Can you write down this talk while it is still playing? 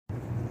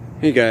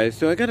Hey guys,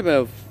 so I got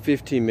about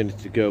 15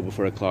 minutes to go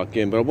before I clock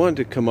in, but I wanted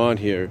to come on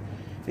here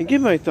and give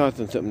my thoughts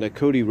on something that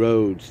Cody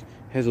Rhodes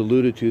has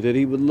alluded to that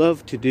he would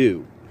love to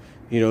do,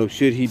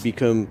 should he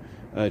become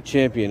a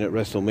champion at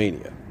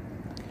WrestleMania.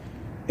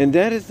 And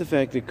that is the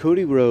fact that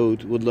Cody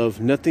Rhodes would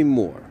love nothing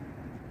more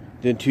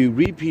than to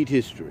repeat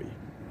history.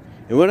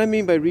 And what I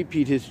mean by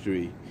repeat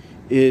history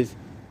is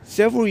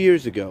several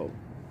years ago,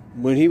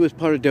 when he was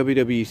part of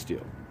WWE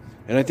still,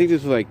 and I think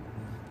this was like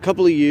a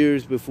couple of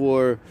years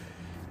before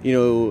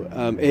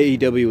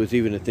AEW was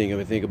even a thing.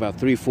 I think about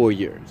 3-4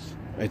 years,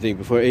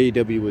 before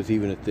AEW was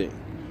even a thing.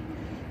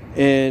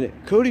 And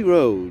Cody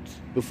Rhodes,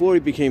 before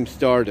he became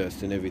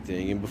Stardust and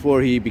everything, and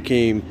before he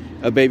became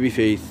a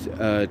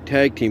babyface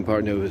tag team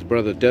partner with his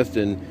brother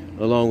Dustin,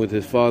 along with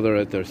his father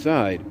at their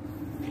side,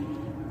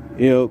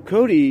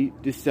 Cody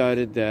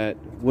decided that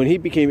when he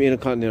became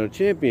Intercontinental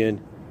Champion,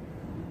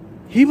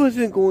 he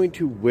wasn't going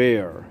to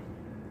wear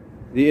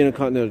the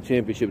Intercontinental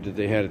Championship that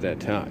they had at that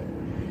time.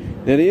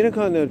 Now, the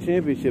Intercontinental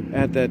Championship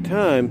at that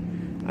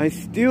time, I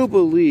still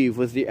believe,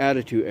 was the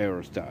Attitude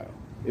Era style.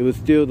 It was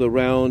still the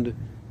round,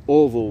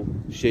 oval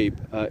shape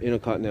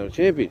Intercontinental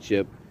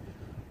Championship.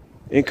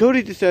 And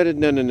Cody decided,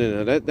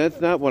 no, that's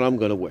not what I'm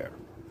going to wear.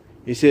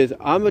 He says,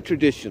 I'm a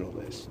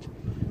traditionalist.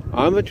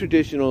 I'm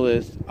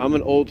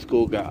an old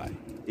school guy.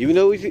 Even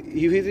though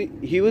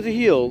he was a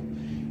heel,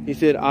 he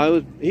said,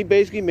 he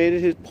basically made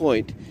it his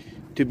point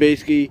to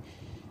basically,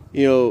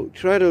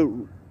 try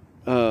to...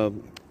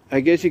 I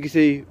guess you could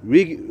say,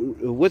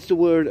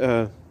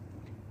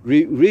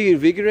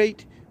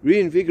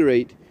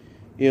 reinvigorate,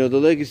 the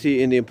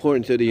legacy and the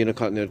importance of the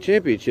Intercontinental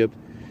Championship.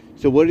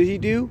 So what did he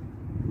do?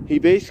 He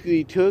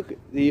basically took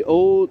the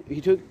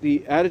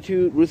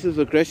Attitude Ruthless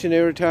Aggression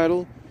era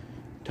title,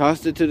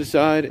 tossed it to the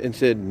side and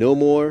said no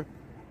more.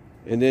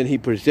 And then he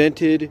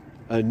presented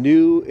a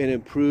new and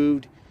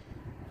improved,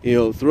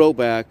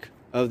 throwback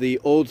of the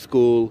old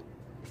school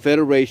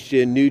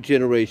Federation, New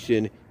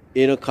Generation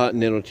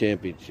Intercontinental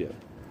Championship.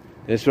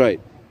 That's right.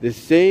 The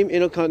same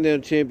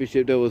Intercontinental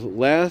Championship that was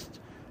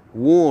last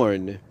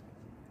worn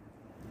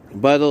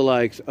by the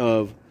likes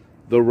of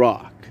The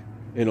Rock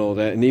and all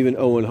that, and even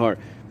Owen Hart.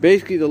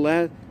 Basically, the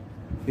last,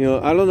 I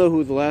don't know who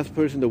was the last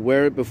person to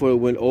wear it before it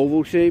went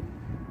oval shape,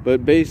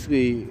 but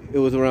basically, it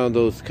was around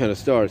those kind of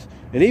stars.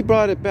 And he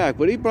brought it back,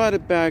 but he brought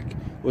it back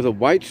with a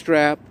white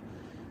strap,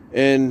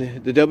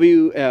 and the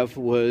WF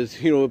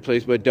was,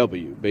 replaced by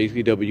W,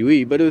 basically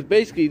WE, but it was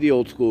basically the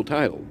old school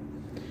title.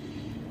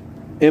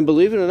 And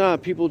believe it or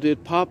not, people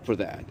did pop for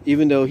that.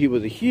 Even though he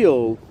was a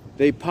heel,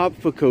 they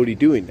popped for Cody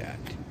doing that.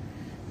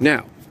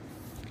 Now,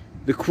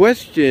 the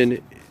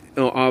question,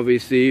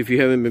 obviously, if you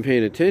haven't been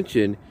paying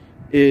attention,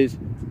 is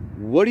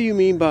what do you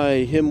mean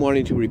by him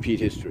wanting to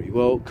repeat history?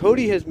 Well,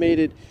 Cody has made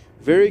it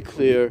very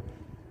clear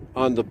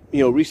on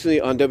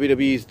recently on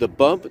WWE's The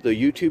Bump, the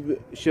YouTube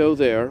show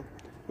there,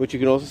 which you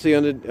can also see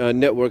on the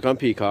network on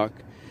Peacock.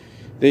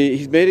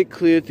 He's made it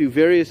clear through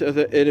various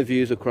other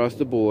interviews across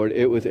the board,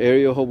 with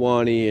Ariel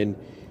Helwani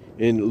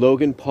and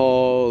Logan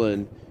Paul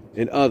and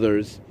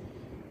others,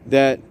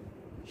 that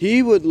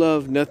he would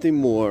love nothing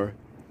more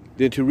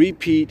than to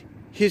repeat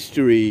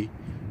history,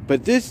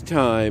 but this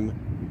time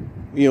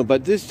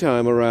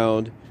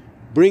around,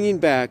 bringing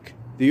back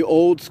the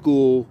old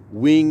school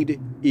winged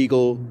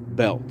eagle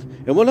belt.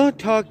 And we're not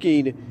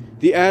talking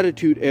the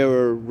Attitude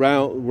Era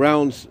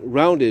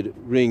rounded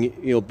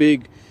ring,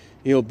 big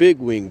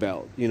wing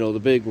belt, the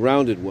big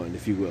rounded one,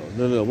 if you will.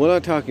 No, we're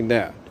not talking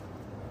that.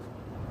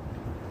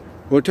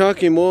 We're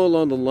talking more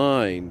along the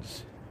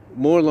lines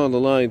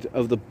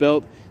of the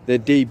belt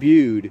that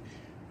debuted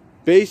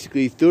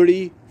basically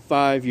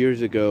 35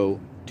 years ago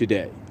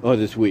today, or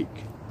this week.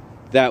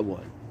 That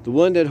one. The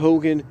one that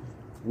Hogan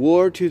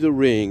wore to the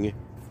ring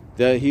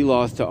that he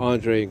lost to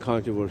Andre in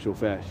controversial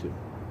fashion.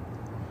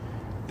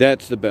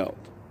 That's the belt.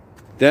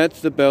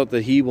 That's the belt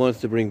that he wants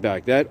to bring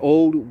back. That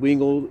old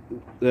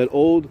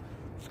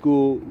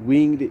school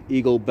winged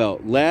eagle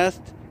belt.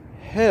 Last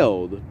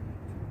held,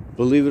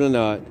 believe it or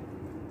not,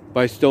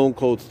 by Stone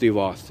Cold Steve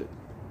Austin.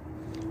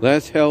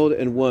 Last held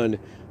and won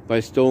by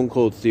Stone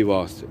Cold Steve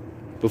Austin.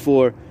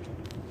 Before,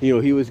 he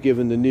was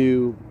given the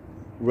new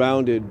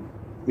rounded,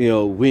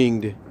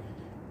 winged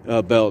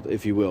belt,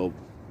 if you will.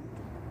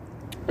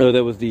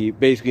 That was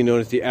basically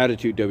known as the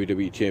Attitude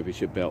WWE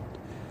Championship belt.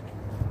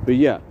 But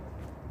yeah,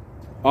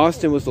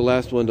 Austin was the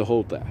last one to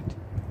hold that.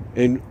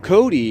 And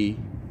Cody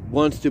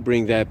wants to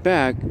bring that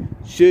back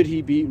should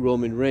he beat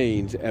Roman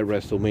Reigns at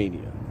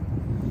WrestleMania.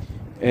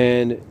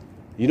 And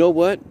you know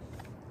what?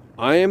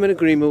 I am in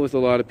agreement with a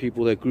lot of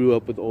people that grew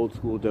up with old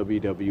school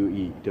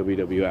WWE,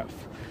 WWF.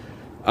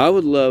 I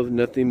would love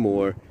nothing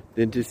more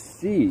than to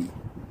see,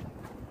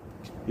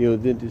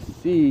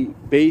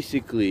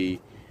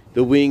 basically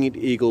the winged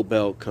eagle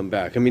belt come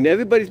back. I mean,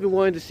 everybody's been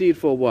wanting to see it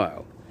for a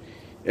while.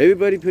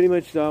 Everybody pretty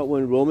much thought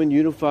when Roman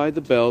unified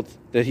the belts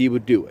that he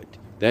would do it.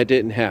 That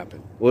didn't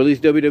happen. Or at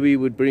least WWE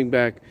would bring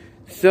back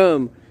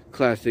some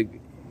classic,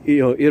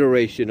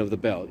 iteration of the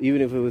belt,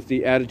 even if it was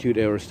the Attitude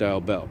Era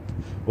style belt,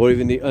 or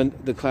even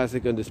the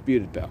classic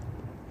Undisputed belt.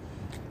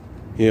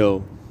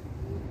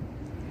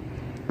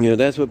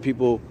 That's what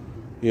people,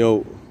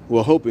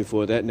 were hoping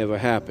for. That never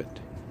happened.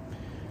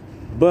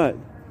 But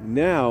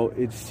now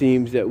it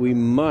seems that we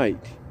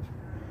might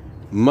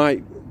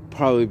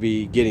probably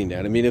be getting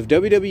that. I mean, if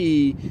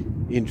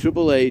WWE and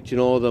Triple H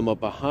and all of them are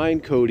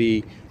behind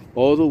Cody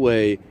all the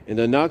way, and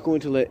they're not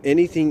going to let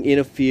anything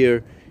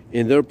interfere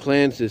in their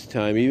plans this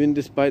time, even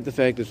despite the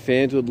fact that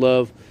fans would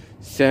love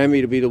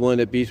Sammy to be the one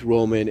that beats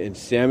Roman and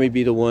Sammy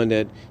be the one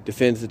that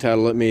defends the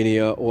title at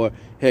Mania, or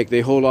heck,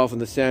 they hold off on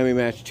the Sammy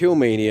match till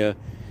Mania.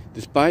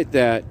 Despite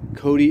that,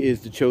 Cody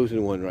is the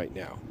chosen one right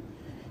now.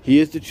 He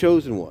is the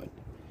chosen one.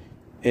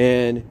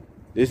 And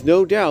there's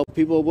no doubt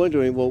people are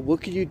wondering, well,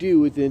 what can you do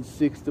within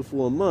 6 to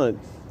 4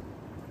 months,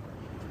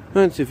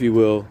 if you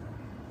will,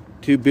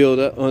 to build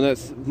up,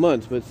 not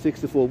months, but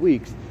 6 to 4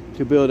 weeks,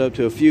 to build up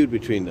to a feud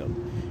between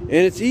them. And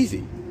it's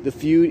easy. The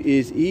feud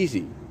is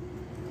easy.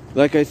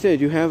 Like I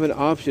said, you have an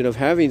option of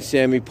having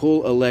Sammy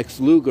pull a Lex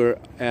Luger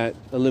at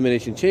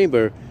Elimination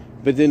Chamber,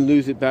 but then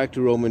lose it back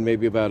to Roman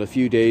maybe about a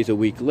few days, a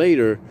week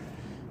later,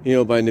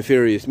 by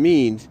nefarious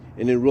means,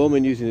 and then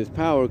Roman, using his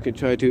power, could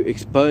try to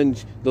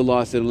expunge the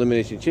loss at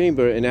Elimination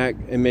Chamber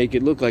and make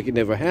it look like it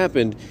never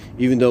happened,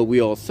 even though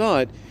we all saw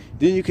it.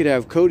 Then you could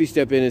have Cody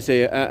step in and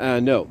say,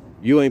 no,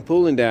 you ain't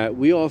pulling that.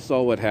 We all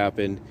saw what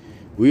happened.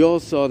 We all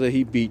saw that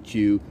he beat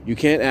you. You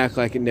can't act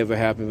like it never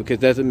happened, because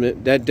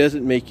that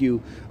doesn't make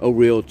you a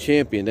real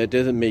champion. That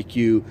doesn't make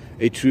you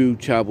a true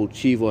tribal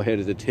chief or head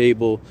of the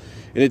table.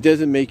 And it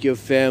doesn't make your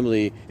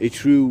family a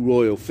true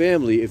royal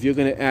family if you're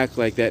going to act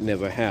like that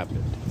never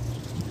happened.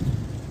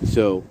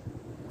 So,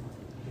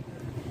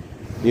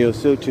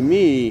 so to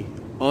me,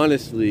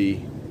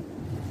 honestly,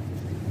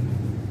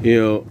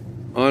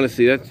 that's,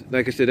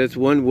 like I said, that's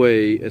one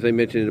way, as I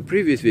mentioned in a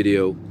previous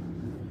video,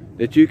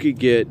 that you could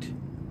get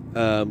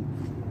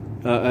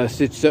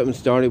something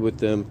started with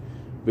them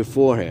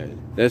beforehand.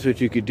 That's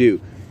what you could do.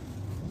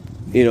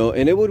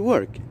 And it would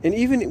work. And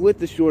even with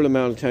the short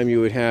amount of time you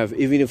would have,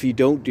 even if you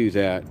don't do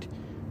that,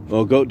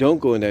 or don't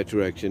go in that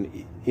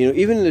direction,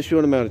 even in the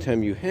short amount of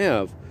time you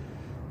have,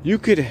 you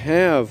could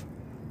have,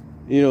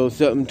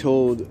 something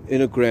told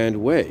in a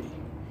grand way.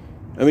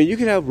 I mean, you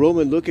could have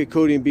Roman look at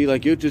Cody and be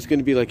like, you're just going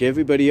to be like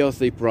everybody else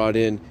they brought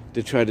in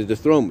to try to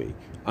dethrone me.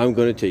 I'm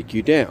going to take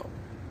you down.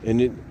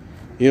 And,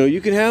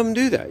 you can have him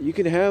do that. You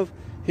can have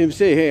him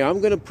say, hey, I'm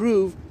going to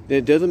prove that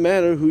it doesn't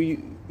matter who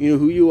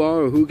you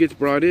are or who gets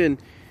brought in.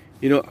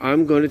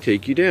 I'm going to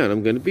take you down.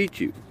 I'm going to beat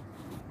you.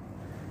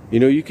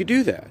 You could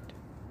do that.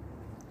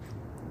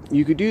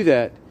 You could do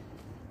that.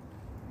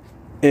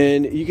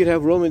 And you could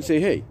have Roman say,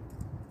 hey,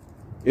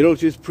 it'll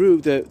just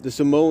prove that the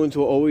Samoans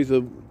were always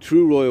a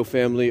true royal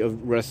family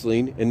of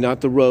wrestling and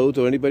not the Rhodes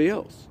or anybody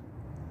else.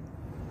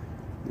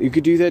 You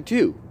could do that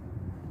too.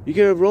 You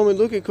could have Roman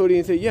look at Cody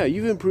and say, yeah,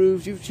 you've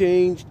improved, you've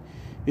changed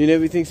and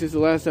everything since the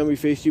last time we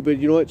faced you, but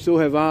you know what, so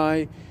have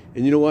I.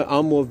 And you know what,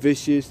 I'm more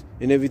vicious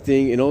and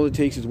everything, and all it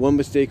takes is one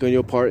mistake on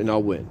your part and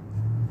I'll win.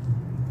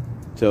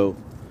 So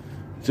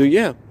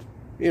yeah,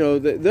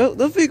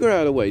 they'll figure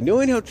out a way.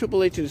 Knowing how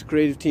Triple H and his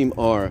creative team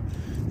are,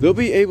 they'll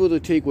be able to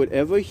take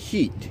whatever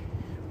heat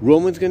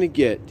Roman's going to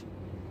get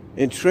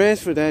and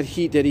transfer that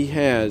heat that he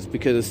has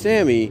because of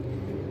Sammy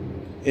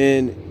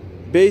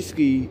and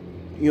basically,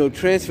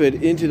 transfer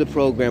it into the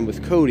program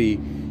with Cody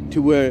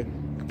to where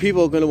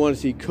people are going to want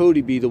to see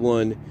Cody be the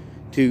one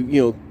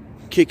to,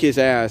 kick his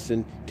ass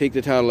and take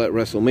the title at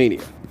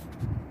WrestleMania.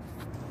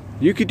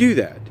 You could do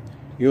that.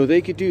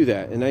 They could do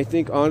that. And I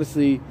think,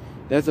 honestly,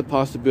 that's a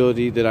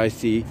possibility that I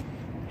see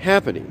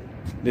happening.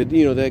 That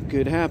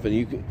could happen.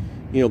 You could,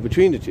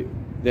 between the two.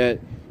 That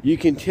you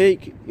can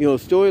take,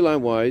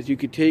 storyline-wise, you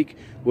could take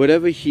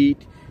whatever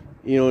heat,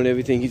 and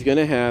everything he's going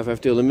to have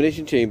after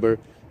Elimination Chamber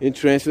and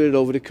transfer it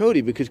over to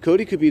Cody, because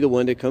Cody could be the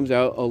one that comes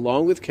out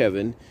along with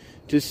Kevin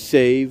to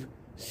save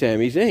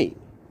Sami Zayn.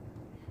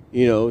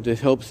 To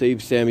help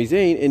save Sami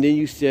Zayn, and then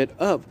you set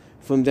up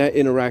from that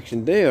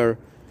interaction there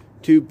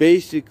to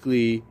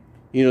basically,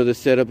 the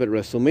setup at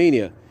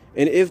WrestleMania.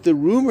 And if the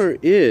rumor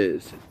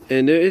is,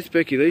 and there is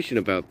speculation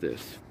about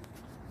this,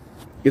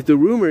 if the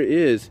rumor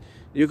is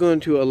you're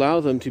going to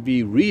allow them to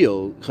be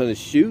real, kind of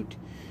shoot,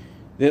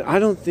 then I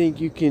don't think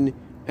you can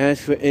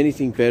ask for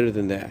anything better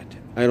than that.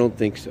 I don't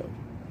think so.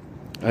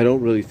 I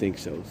don't really think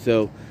so.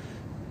 So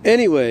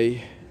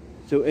anyway,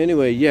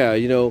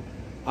 yeah,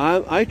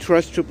 I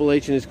trust Triple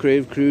H and his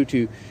creative crew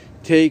to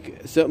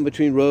take something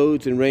between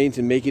Rhodes and Reigns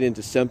and make it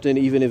into something,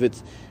 even if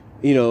it's,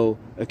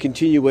 a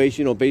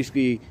continuation or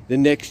basically the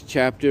next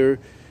chapter,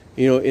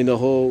 in the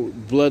whole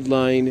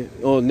bloodline,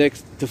 or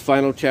next to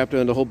final chapter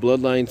in the whole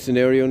bloodline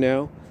scenario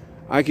now.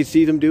 I could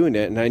see them doing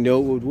that, and I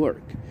know it would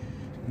work.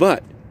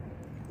 But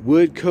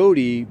would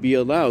Cody be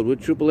allowed,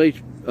 would Triple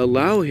H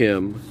allow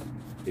him,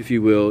 if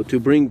you will, to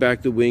bring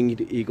back the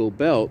Winged Eagle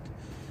belt?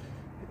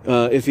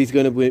 If he's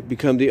going to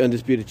become the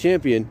undisputed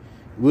champion,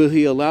 will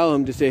he allow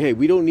him to say, hey,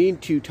 we don't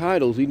need 2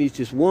 titles, we need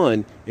just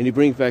one, and he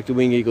brings back the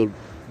Winged Eagle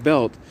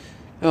belt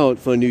out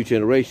for a new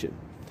generation?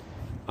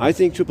 I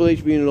think Triple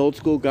H, being an old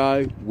school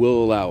guy,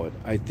 will allow it.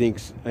 I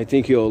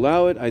think he'll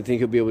allow it. I think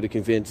he'll be able to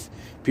convince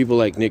people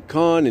like Nick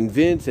Khan and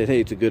Vince that, hey,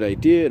 it's a good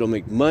idea. It'll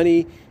make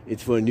money.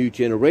 It's for a new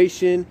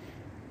generation.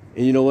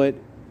 And you know what?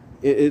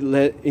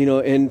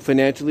 And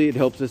financially it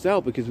helps us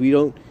out because we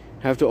don't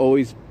have to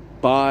always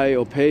buy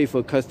or pay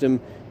for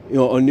custom,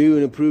 or new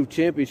and improved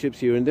championships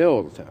here and there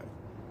all the time.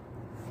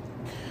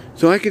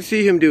 So I could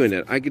see him doing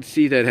that. I could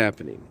see that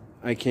happening.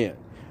 I can't.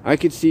 I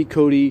could see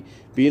Cody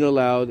being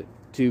allowed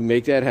to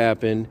make that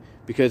happen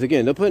because,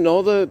 again, they're putting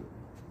all the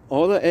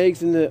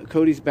eggs in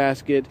Cody's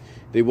basket.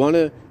 They want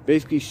to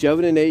basically shove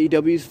it in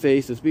AEW's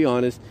face, let's be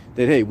honest,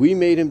 that, hey, we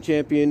made him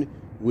champion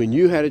when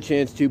you had a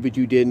chance to, but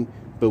you didn't.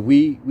 But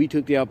we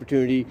took the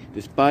opportunity,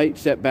 despite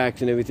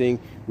setbacks and everything.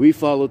 We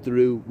followed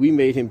through. We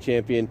made him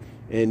champion,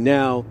 and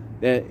now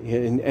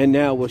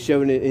now we're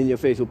shoving it in your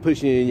face. We're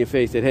pushing it in your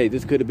face that, hey,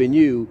 this could have been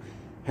you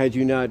had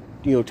you not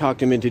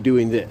talked him into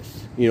doing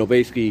this.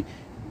 Basically,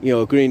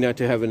 agreeing not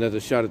to have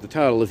another shot at the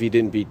title if he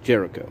didn't beat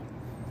Jericho.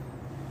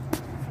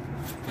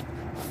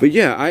 But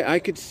yeah, I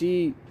could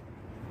see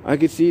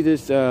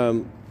this.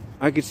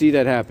 I could see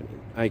that happening.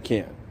 I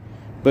can.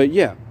 But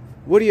yeah,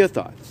 what are your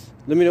thoughts?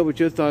 Let me know what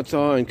your thoughts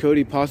are on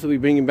Cody possibly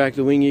bringing back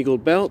the Wing Eagle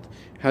belt.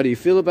 How do you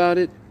feel about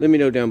it? Let me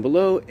know down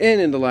below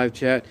and in the live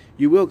chat.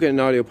 You will get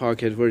an audio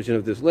podcast version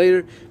of this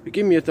later. But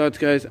give me your thoughts,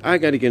 guys. I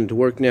got to get into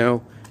work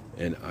now,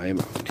 and I am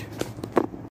out.